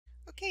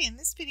Okay, in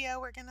this video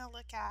we're going to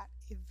look at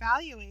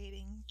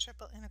evaluating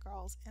triple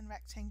integrals in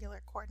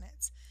rectangular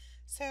coordinates.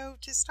 So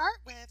to start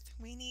with,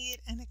 we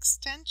need an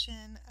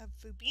extension of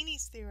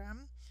Fubini's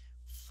theorem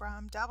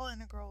from double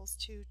integrals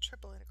to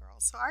triple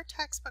integrals. So our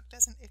textbook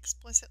doesn't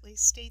explicitly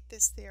state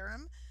this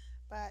theorem,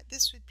 but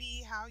this would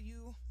be how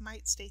you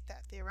might state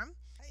that theorem.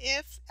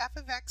 If f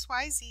of x,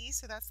 y, z,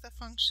 so that's the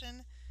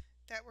function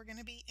that we're going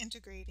to be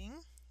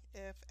integrating,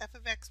 if f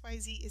of x, y,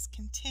 z is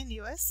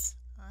continuous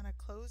on a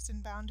closed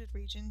and bounded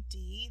region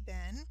D,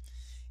 then,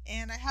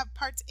 and I have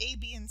parts A,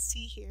 B, and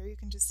C here. You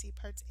can just see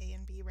parts A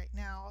and B right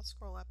now. I'll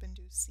scroll up and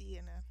do C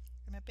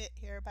in a bit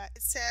here, but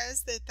it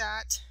says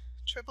that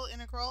triple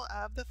integral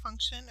of the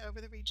function over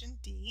the region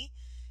D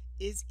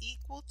is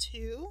equal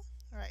to,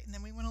 all right, and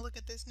then we want to look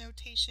at this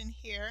notation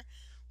here.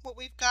 What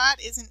we've got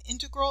is an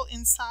integral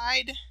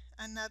inside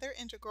another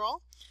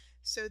integral.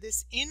 So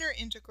this inner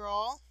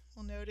integral,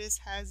 we'll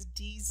notice, has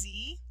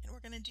dz, and we're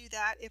going to do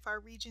that if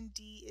our region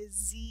D is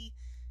z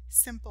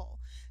simple.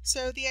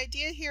 So the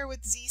idea here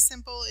with z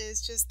simple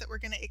is just that we're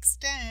going to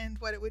extend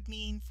what it would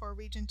mean for a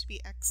region to be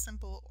x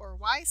simple or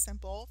y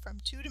simple from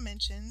 2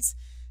 dimensions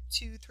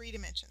to 3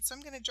 dimensions. So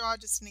I'm going to draw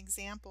just an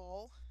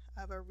example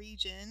of a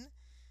region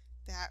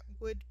that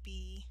would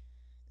be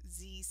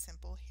z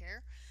simple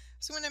here.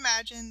 So I'm going to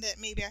imagine that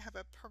maybe I have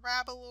a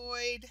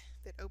paraboloid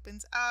that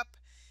opens up,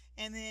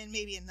 and then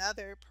maybe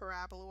another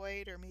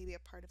paraboloid, or maybe a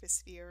part of a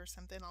sphere or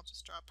something. I'll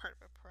just draw a part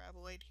of a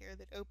paraboloid here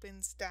that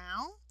opens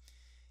down,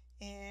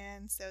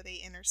 and so they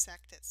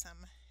intersect at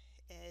some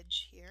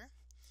edge here.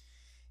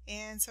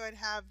 And so I'd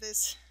have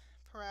this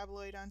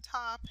paraboloid on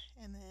top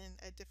and then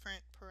a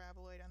different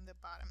paraboloid on the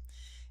bottom.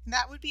 And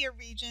that would be a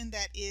region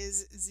that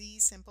is z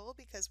simple,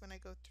 because when I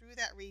go through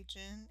that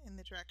region in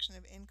the direction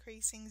of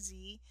increasing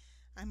z,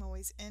 I'm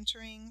always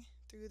entering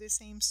through the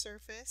same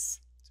surface,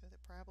 so the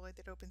paraboloid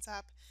that opens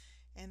up,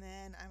 and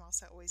then I'm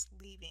also always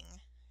leaving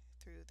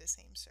through the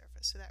same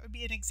surface. So that would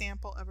be an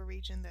example of a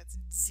region that's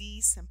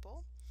z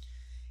simple.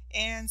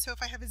 And so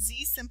if I have a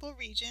z simple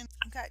region,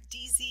 I've got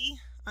dz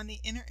on the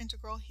inner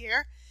integral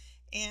here,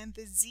 and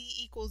the z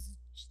equals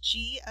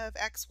g of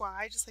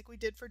xy, just like we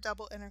did for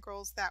double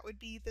integrals. That would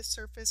be the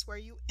surface where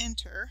you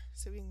enter.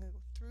 So we can go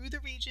through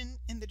the region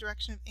in the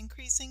direction of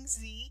increasing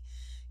z.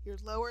 Your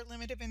lower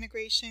limit of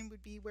integration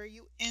would be where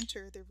you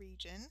enter the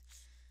region.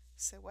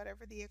 So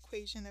whatever the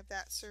equation of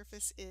that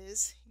surface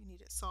is, you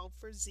need it solved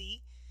for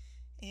z.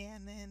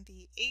 And then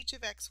the h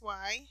of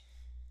xy,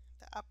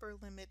 the upper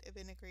limit of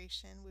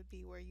integration, would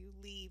be where you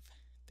leave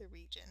the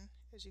region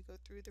as you go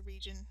through the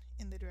region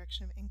in the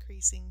direction of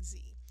increasing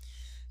z.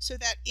 So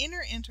that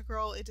inner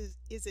integral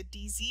is a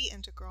dz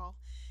integral.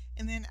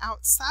 And then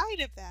outside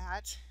of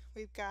that,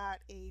 we've got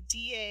a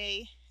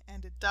dA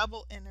and a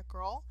double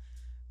integral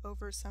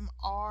over some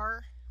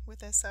r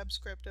with a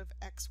subscript of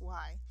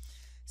xy.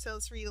 So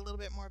let's read a little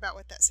bit more about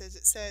what that says.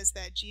 It says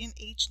that g and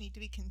h need to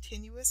be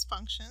continuous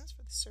functions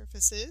for the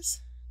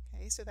surfaces.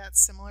 Okay, so that's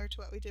similar to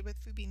what we did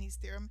with Fubini's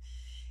theorem.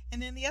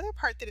 And then the other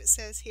part that it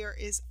says here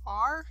is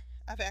r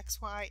of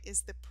xy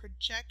is the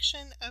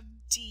projection of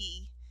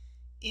d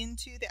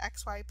into the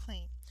xy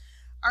plane.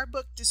 Our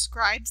book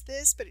describes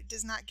this, but it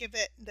does not give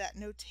it that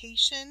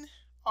notation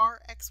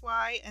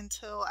rxy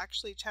until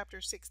actually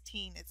chapter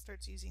 16. It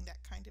starts using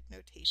that kind of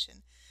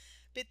notation.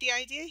 But the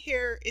idea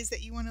here is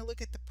that you want to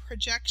look at the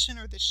projection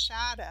or the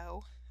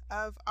shadow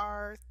of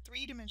our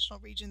three-dimensional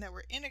region that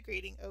we're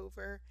integrating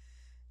over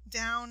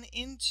down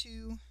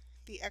into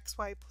the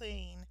xy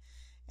plane,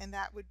 and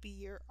that would be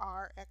your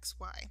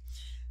rxy.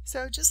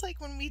 So just like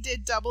when we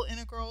did double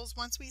integrals,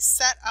 once we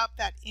set up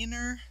that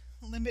inner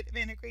limit of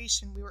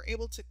integration, we were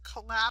able to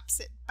collapse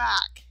it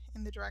back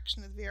in the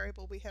direction of the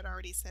variable we had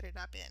already set it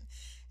up in.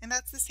 And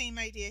that's the same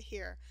idea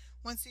here.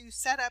 Once you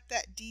set up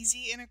that dz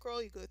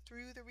integral, you go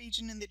through the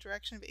region in the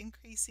direction of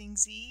increasing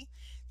z,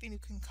 then you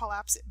can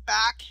collapse it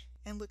back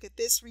and look at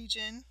this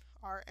region,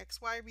 our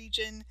xy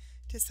region,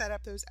 to set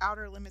up those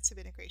outer limits of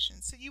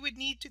integration. So you would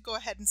need to go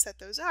ahead and set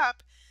those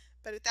up,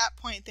 but at that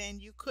point then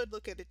you could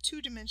look at a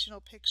two-dimensional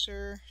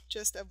picture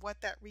just of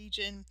what that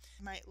region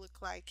might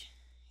look like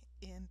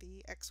in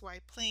the xy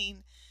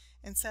plane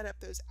and set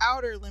up those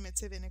outer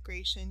limits of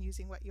integration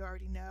using what you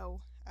already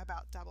know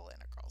about double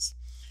integrals.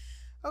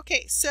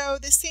 Okay, so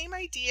the same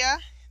idea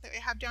that we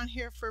have down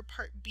here for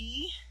part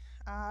B.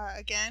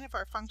 Again, if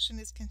our function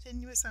is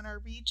continuous on our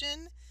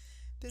region,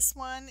 this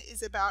one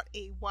is about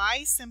a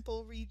y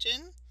simple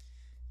region,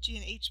 g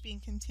and h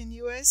being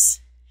continuous,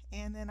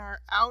 and then our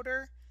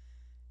outer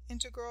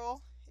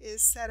integral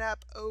is set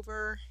up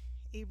over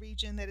a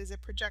region that is a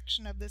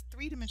projection of the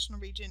three-dimensional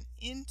region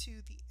into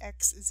the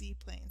xz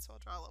plane. So I'll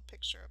draw a little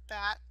picture of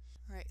that.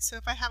 All right, so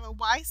if I have a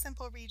y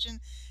simple region,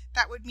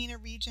 that would mean a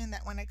region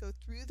that when I go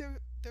through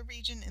the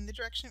region in the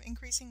direction of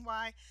increasing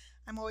y,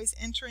 I'm always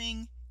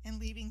entering and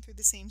leaving through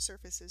the same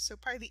surfaces. So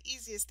probably the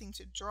easiest thing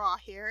to draw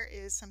here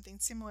is something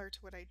similar to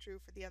what I drew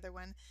for the other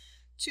one.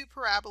 Two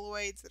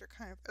paraboloids that are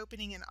kind of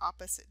opening in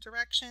opposite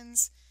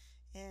directions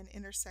and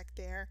intersect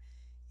there.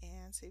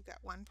 And so you've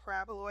got one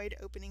paraboloid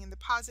opening in the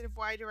positive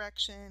y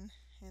direction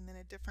and then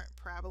a different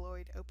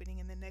paraboloid opening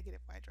in the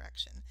negative y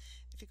direction.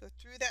 If you go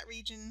through that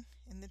region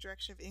in the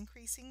direction of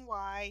increasing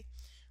y,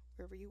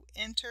 wherever you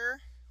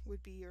enter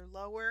would be your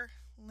lower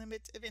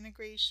limit of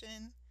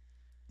integration,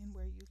 and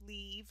where you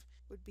leave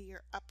would be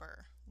your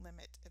upper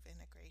limit of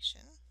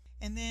integration.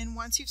 And then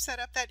once you've set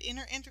up that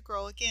inner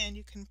integral, again,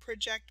 you can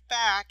project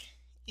back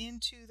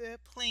into the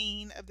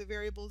plane of the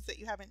variables that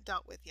you haven't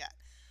dealt with yet.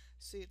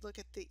 So you'd look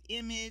at the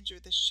image or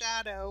the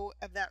shadow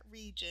of that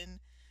region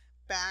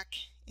back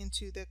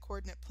into the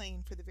coordinate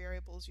plane for the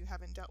variables you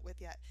haven't dealt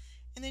with yet.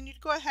 And then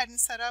you'd go ahead and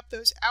set up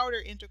those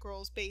outer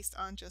integrals based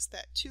on just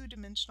that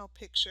two-dimensional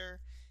picture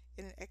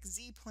in an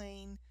xz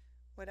plane,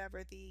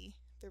 whatever the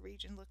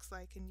region looks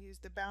like, and use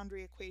the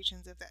boundary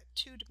equations of that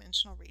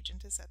two-dimensional region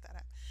to set that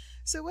up.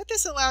 So what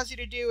this allows you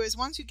to do is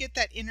once you get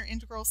that inner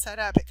integral set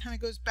up, it kind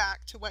of goes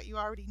back to what you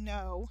already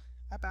know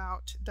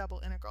about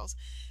double integrals.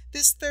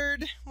 This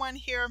third one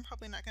here, I'm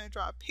probably not going to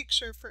draw a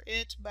picture for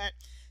it, but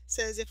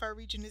says if our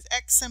region is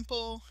x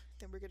simple,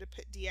 then we're going to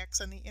put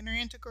dx on the inner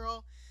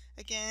integral.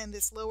 Again,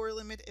 this lower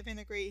limit of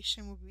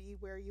integration would be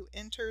where you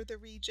enter the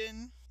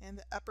region, and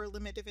the upper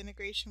limit of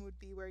integration would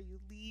be where you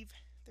leave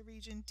the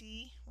region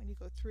D when you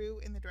go through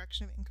in the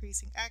direction of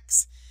increasing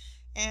x.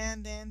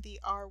 And then the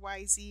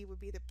ryz would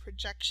be the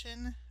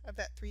projection of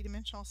that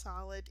three-dimensional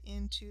solid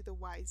into the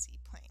yz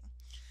plane.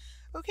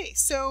 Okay,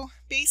 so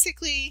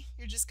basically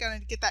you're just going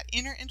to get that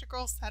inner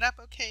integral set up,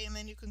 okay, and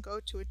then you can go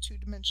to a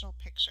two-dimensional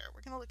picture.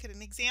 We're going to look at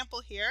an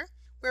example here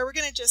where we're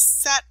going to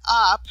just set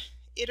up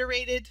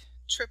iterated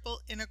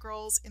triple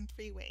integrals in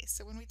three ways.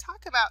 So when we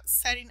talk about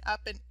setting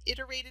up an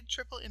iterated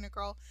triple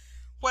integral,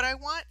 what I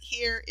want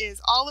here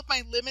is all of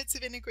my limits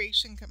of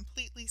integration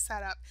completely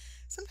set up.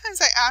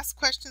 Sometimes I ask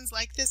questions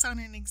like this on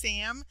an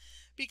exam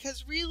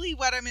because really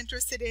what I'm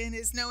interested in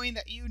is knowing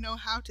that you know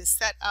how to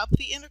set up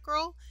the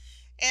integral.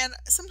 And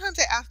sometimes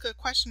I ask a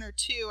question or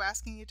two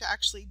asking you to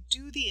actually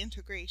do the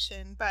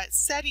integration, but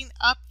setting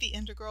up the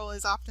integral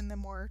is often the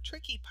more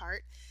tricky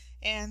part.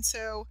 And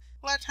so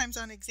a lot of times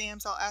on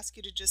exams I'll ask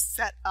you to just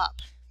set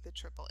up the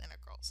triple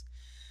integrals.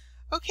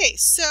 Okay,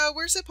 so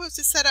we're supposed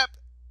to set up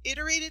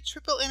iterated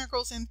triple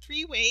integrals in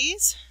three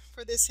ways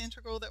for this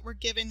integral that we're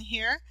given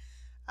here.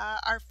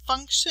 Our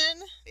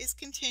function is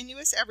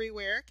continuous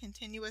everywhere,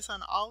 continuous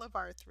on all of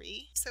our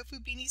three. So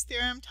Fubini's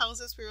theorem tells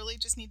us we really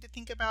just need to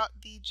think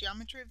about the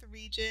geometry of the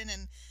region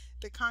and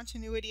the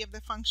continuity of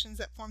the functions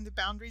that form the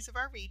boundaries of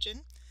our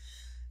region.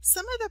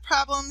 Some of the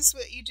problems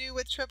that you do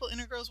with triple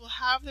integrals will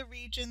have the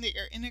region that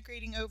you're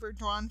integrating over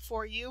drawn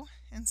for you,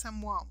 and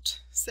some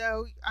won't.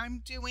 So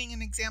I'm doing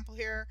an example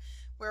here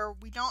where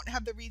we don't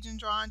have the region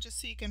drawn,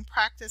 just so you can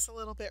practice a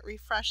little bit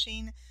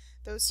refreshing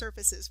those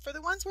surfaces. For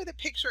the ones where the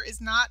picture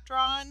is not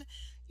drawn,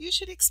 you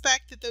should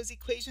expect that those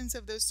equations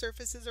of those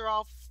surfaces are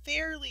all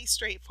fairly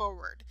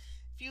straightforward.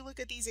 If you look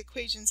at these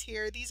equations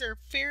here, these are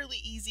fairly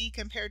easy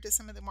compared to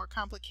some of the more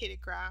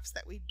complicated graphs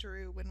that we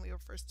drew when we were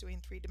first doing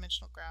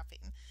three-dimensional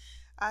graphing.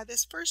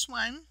 This first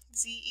one,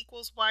 z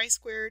equals y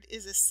squared,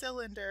 is a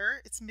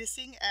cylinder. It's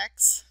missing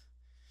x.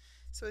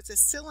 So it's a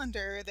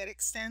cylinder that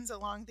extends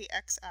along the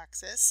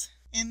x-axis.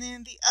 And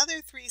then the other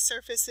three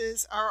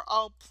surfaces are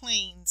all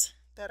planes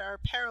that are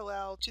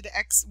parallel to the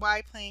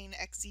xy plane,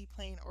 xz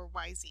plane, or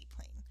yz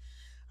plane.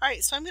 All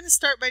right, so I'm going to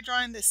start by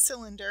drawing this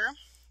cylinder.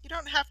 You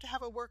don't have to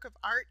have a work of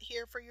art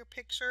here for your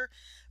picture,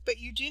 but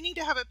you do need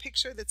to have a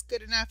picture that's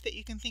good enough that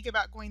you can think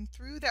about going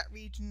through that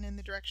region in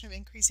the direction of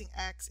increasing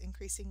x,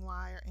 increasing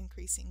y, or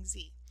increasing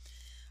z.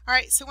 All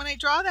right, so when I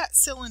draw that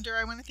cylinder,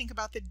 I want to think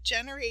about the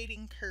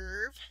generating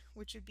curve,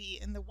 which would be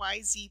in the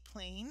yz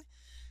plane.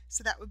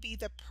 So that would be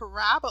the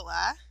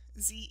parabola,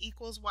 z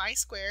equals y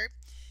squared.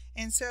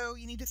 And so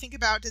you need to think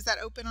about, does that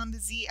open on the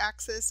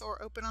z-axis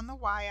or open on the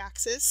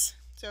y-axis?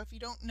 So if you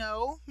don't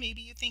know, maybe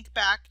you think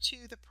back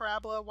to the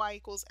parabola y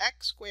equals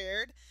x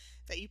squared,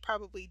 that you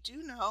probably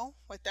do know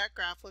what that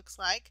graph looks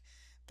like.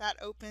 That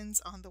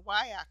opens on the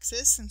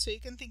y-axis, and so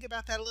you can think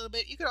about that a little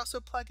bit. You could also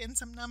plug in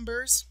some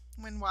numbers.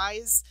 When y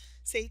is,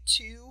 say,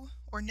 2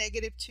 or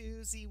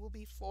 -2, z will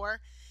be 4.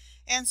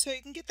 And so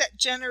you can get that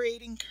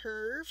generating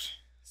curve.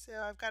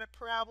 So I've got a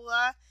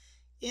parabola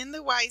in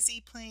the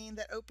yz plane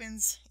that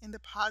opens in the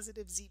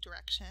positive z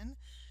direction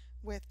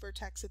with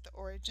vertex at the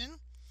origin.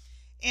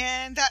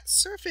 And that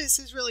surface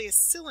is really a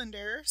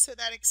cylinder, so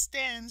that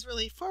extends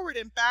really forward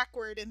and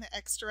backward in the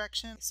x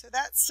direction. So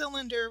that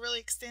cylinder really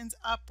extends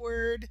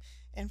upward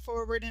and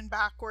forward and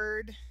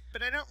backward,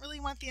 but I don't really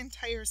want the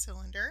entire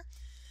cylinder.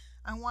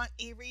 I want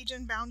a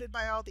region bounded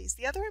by all these.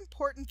 The other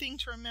important thing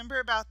to remember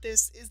about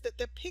this is that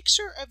the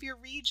picture of your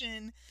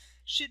region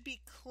should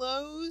be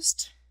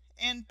closed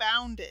and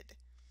bounded.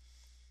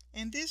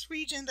 And this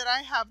region that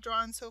I have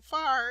drawn so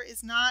far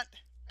is not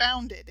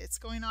bounded. It's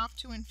going off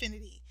to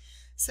infinity.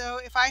 So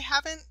if I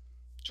haven't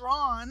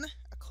drawn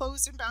a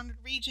closed and bounded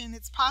region,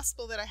 it's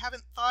possible that I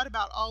haven't thought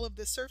about all of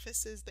the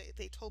surfaces that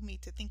they told me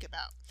to think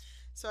about.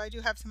 So I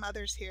do have some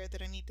others here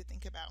that I need to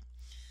think about.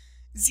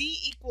 Z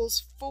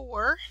equals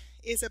 4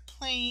 is a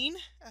plane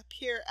up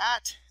here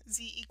at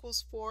z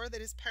equals 4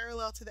 that is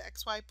parallel to the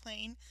xy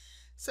plane.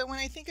 So when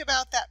I think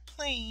about that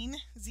plane,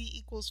 z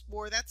equals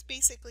 4, that's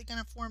basically going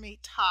to form a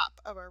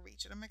top of our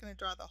region. I'm not going to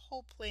draw the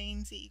whole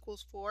plane, z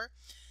equals 4,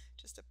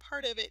 just a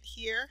part of it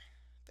here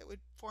that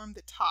would form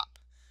the top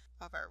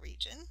of our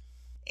region.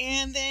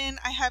 And then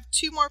I have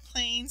two more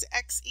planes,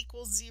 x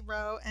equals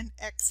 0 and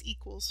x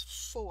equals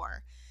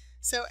 4.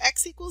 So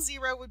x equals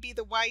 0 would be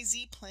the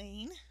YZ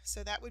plane.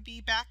 So that would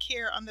be back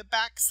here on the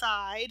back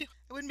side.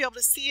 I wouldn't be able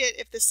to see it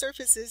if the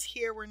surfaces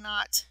here were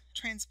not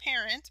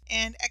transparent.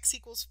 And x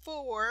equals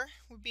 4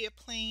 would be a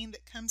plane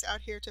that comes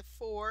out here to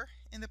 4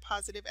 in the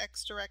positive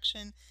x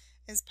direction,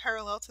 is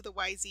parallel to the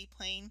YZ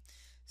plane.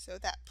 So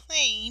that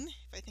plane,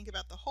 if I think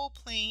about the whole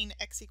plane,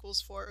 x equals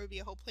 4, it would be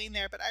a whole plane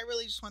there, but I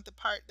really just want the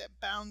part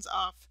that bounds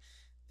off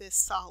this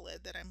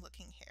solid that I'm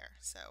looking here.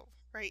 So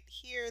right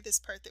here, this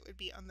part that would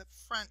be on the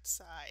front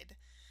side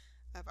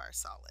of our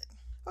solid.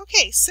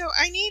 Okay, so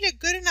I need a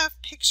good enough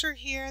picture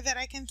here that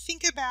I can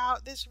think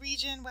about this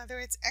region, whether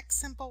it's x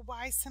simple,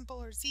 y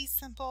simple, or z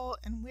simple,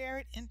 and where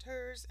it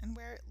enters and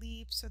where it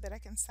leaves, so that I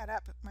can set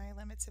up my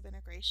limits of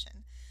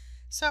integration.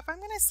 So if I'm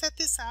going to set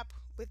this up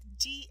with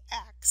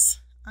dx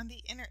on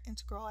the inner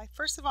integral, I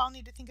first of all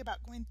need to think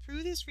about going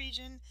through this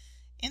region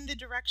in the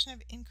direction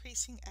of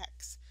increasing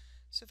x.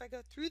 So if I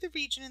go through the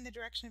region in the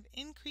direction of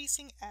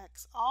increasing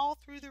x, all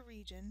through the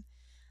region,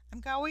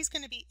 I'm always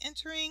going to be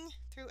entering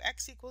through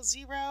x equals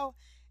 0,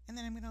 and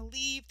then I'm going to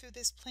leave through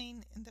this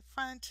plane in the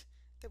front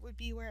that would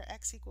be where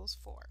x equals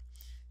 4.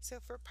 So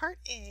for part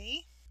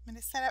A, I'm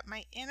going to set up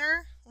my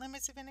inner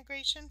limits of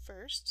integration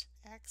first.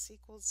 X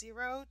equals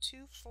 0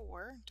 to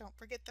 4. Don't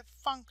forget the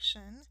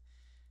function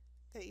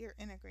that you're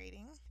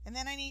integrating. And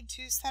then I need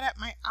to set up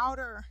my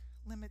outer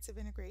limits of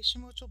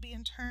integration, which will be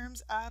in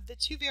terms of the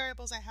two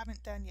variables I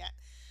haven't done yet.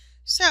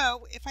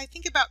 So if I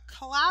think about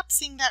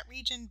collapsing that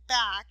region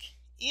back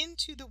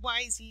into the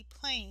YZ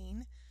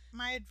plane,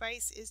 my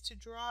advice is to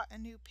draw a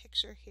new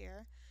picture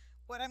here.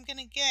 What I'm going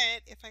to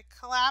get if I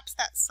collapse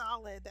that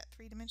solid, that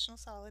three-dimensional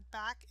solid,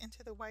 back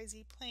into the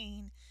YZ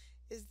plane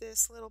is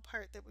this little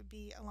part that would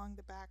be along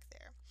the back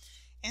there.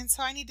 And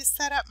so I need to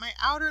set up my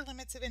outer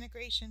limits of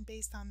integration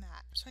based on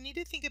that. So I need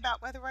to think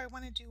about whether I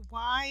want to do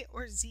y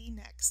or z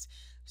next.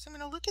 So I'm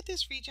going to look at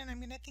this region. I'm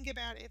going to think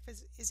about if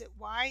is it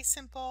y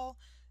simple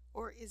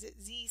or is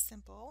it z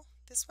simple.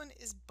 This one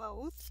is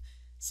both,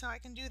 so I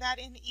can do that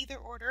in either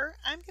order.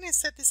 I'm going to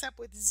set this up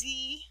with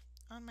z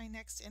on my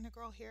next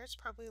integral here. It's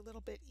probably a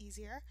little bit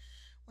easier.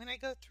 When I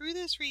go through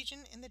this region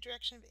in the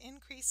direction of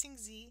increasing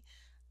z,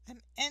 I'm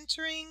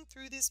entering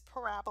through this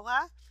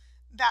parabola.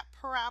 That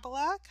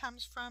parabola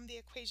comes from the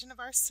equation of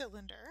our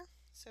cylinder.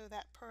 So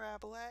that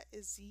parabola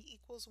is z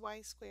equals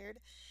y squared.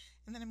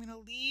 And then I'm going to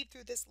leave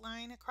through this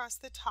line across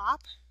the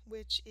top,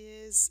 which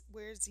is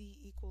where z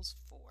equals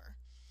 4.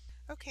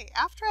 Okay,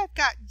 after I've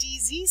got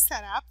dz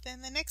set up,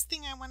 then the next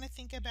thing I want to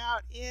think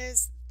about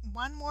is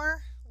one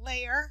more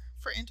layer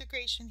for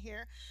integration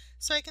here.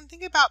 So I can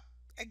think about,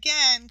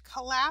 again,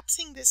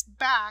 collapsing this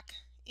back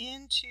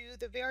into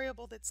the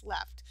variable that's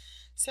left.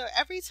 So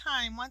every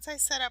time, once I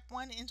set up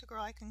one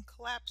integral, I can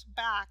collapse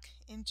back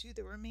into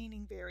the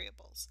remaining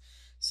variables.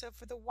 So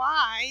for the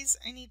y's,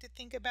 I need to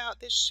think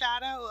about this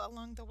shadow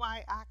along the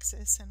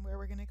y-axis and where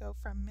we're going to go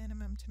from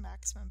minimum to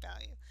maximum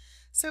value.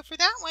 So for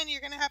that one,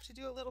 you're going to have to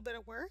do a little bit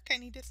of work. I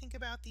need to think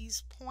about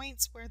these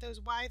points where those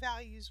y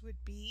values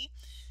would be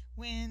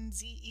when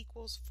z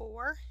equals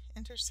 4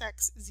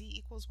 intersects z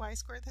equals y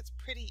squared. That's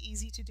pretty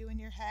easy to do in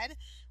your head.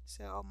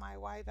 So my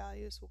y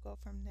values will go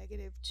from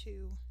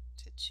 -2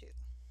 to 2.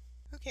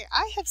 Okay,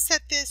 I have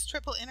set this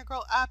triple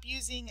integral up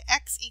using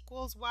x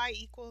equals, y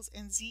equals,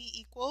 and z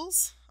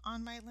equals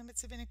on my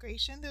limits of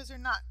integration. Those are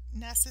not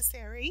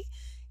necessary,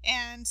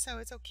 and so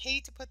it's okay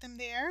to put them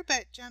there,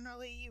 but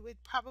generally you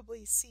would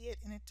probably see it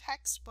in a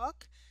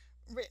textbook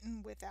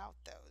written without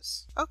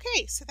those.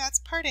 Okay, so that's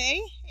part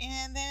A,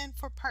 and then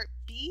for part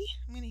B,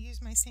 I'm going to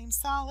use my same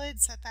solid,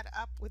 set that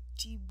up with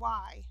dy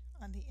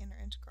on the inner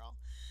integral.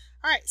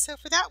 All right, so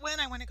for that one,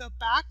 I want to go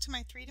back to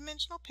my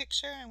three-dimensional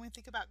picture. I want to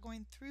think about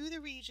going through the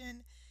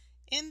region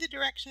in the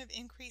direction of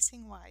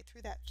increasing y,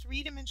 through that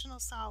three-dimensional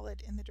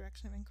solid in the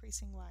direction of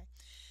increasing y.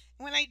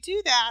 And when I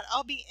do that,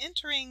 I'll be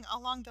entering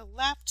along the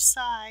left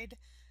side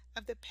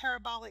of the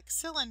parabolic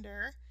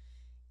cylinder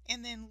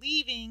and then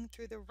leaving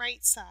through the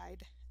right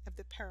side of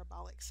the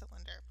parabolic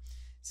cylinder.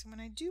 So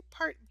when I do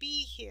part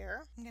B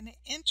here, I'm going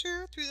to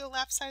enter through the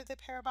left side of the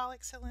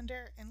parabolic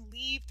cylinder and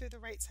leave through the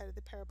right side of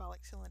the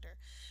parabolic cylinder.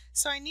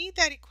 So I need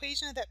that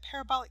equation of that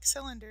parabolic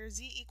cylinder,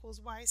 z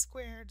equals y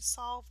squared,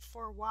 solved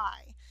for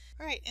y.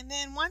 All right, and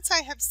then once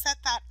I have set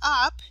that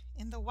up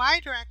in the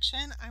y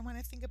direction, I want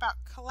to think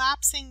about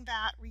collapsing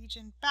that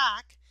region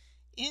back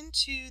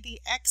into the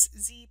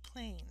xz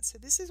plane. So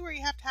this is where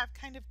you have to have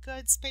kind of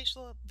good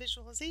spatial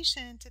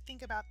visualization to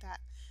think about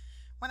that.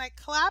 When I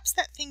collapse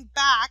that thing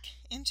back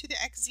into the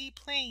xz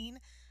plane,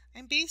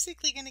 I'm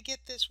basically going to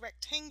get this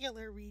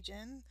rectangular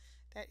region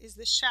that is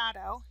the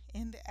shadow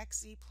in the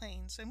xz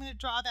plane. So I'm going to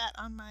draw that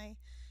on my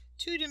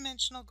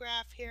two-dimensional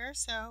graph here.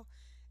 So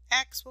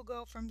x will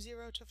go from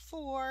 0 to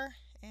 4,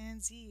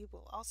 and z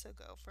will also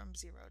go from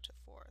 0 to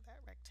 4, that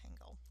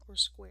rectangle or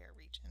square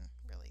region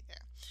really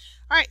there.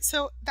 All right,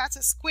 so that's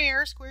a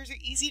square. Squares are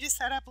easy to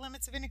set up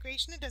limits of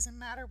integration. It doesn't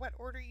matter what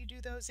order you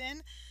do those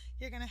in.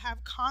 You're going to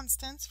have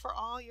constants for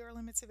all your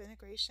limits of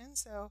integration.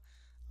 So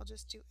I'll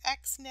just do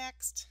x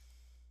next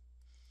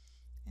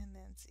and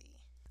then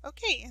z.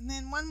 Okay, and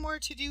then one more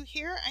to do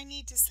here. I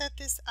need to set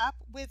this up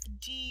with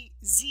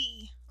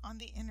dz on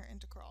the inner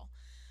integral.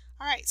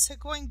 All right, so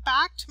going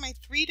back to my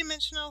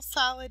three-dimensional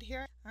solid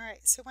here. All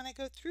right, so when I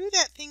go through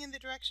that thing in the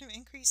direction of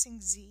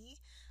increasing z,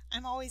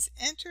 I'm always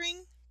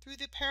entering through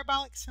the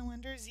parabolic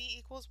cylinder, z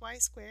equals y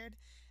squared,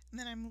 and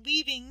then I'm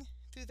leaving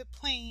through the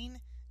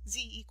plane,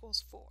 z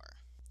equals 4.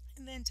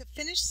 And then to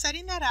finish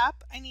setting that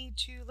up, I need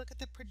to look at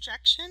the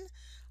projection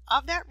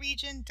of that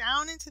region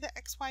down into the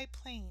xy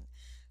plane.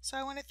 So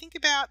I want to think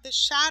about the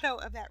shadow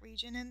of that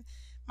region, and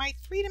my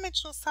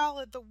three-dimensional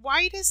solid, the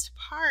widest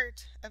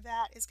part of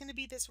that is going to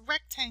be this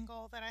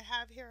rectangle that I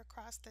have here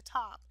across the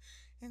top.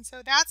 And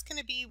so that's going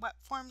to be what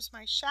forms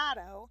my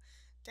shadow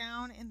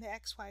down in the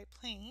xy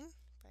plane.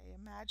 If I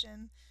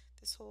imagine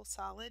this whole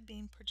solid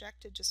being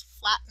projected, just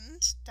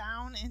flattened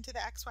down into the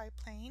xy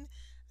plane,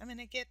 I'm going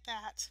to get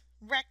that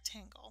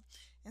rectangle.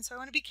 And so I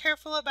want to be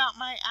careful about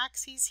my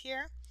axes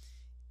here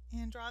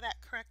and draw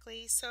that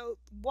correctly. So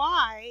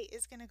y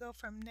is going to go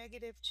from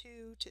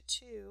 -2 to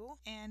 2,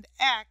 and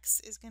x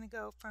is going to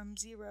go from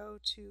 0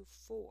 to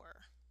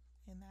 4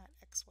 in that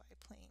xy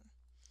plane.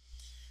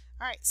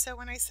 All right, so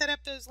when I set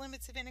up those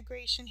limits of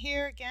integration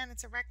here, again,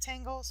 it's a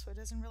rectangle, so it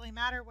doesn't really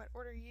matter what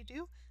order you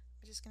do.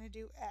 I'm just going to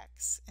do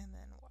x and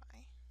then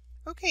y.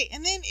 Okay,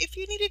 and then if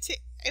you needed to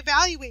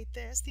evaluate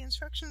this, the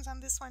instructions on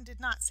this one did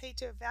not say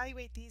to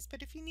evaluate these,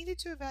 but if you needed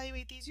to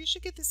evaluate these, you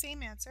should get the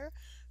same answer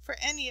for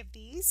any of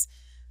these.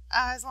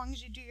 As long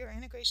as you do your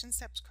integration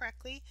steps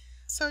correctly.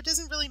 So it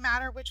doesn't really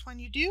matter which one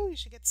you do, you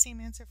should get the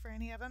same answer for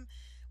any of them.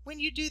 When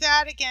you do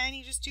that, again,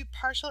 you just do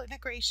partial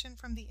integration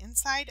from the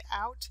inside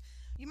out.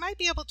 You might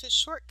be able to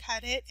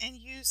shortcut it and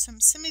use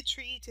some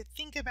symmetry to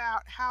think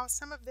about how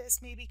some of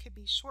this maybe could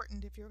be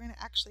shortened if you're going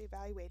to actually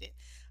evaluate it.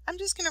 I'm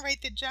just going to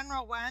write the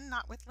general one,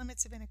 not with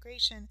limits of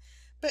integration,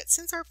 but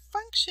since our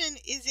function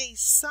is a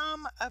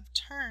sum of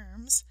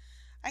terms,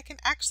 I can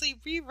actually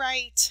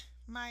rewrite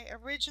my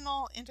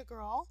original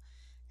integral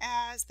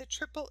as the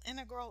triple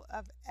integral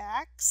of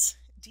x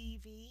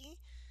dv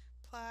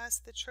plus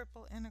the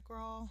triple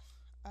integral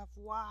of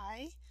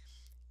y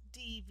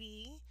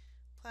dv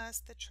plus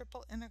the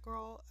triple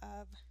integral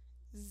of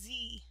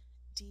z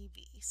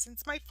dv.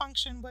 Since my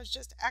function was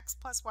just x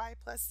plus y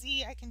plus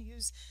z, I can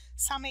use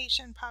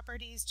summation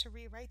properties to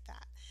rewrite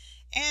that.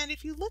 And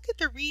if you look at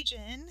the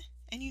region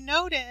and you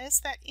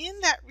notice that in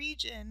that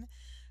region,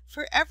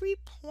 for every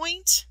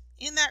point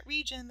in that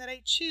region that I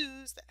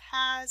choose that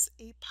has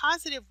a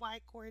positive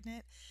y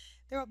coordinate,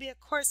 there will be a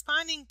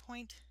corresponding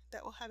point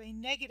that will have a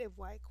negative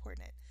y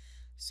coordinate.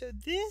 So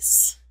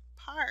this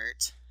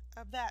part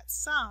of that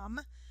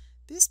sum,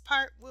 this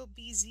part will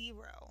be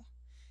 0.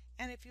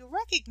 And if you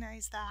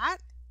recognize that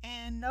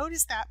and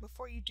notice that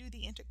before you do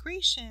the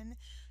integration,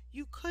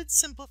 you could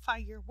simplify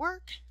your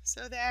work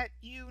so that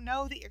you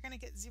know that you're going to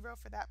get 0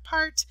 for that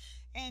part,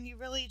 and you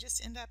really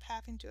just end up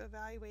having to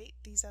evaluate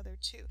these other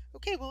two.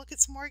 Okay, we'll look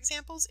at some more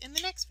examples in the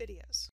next videos.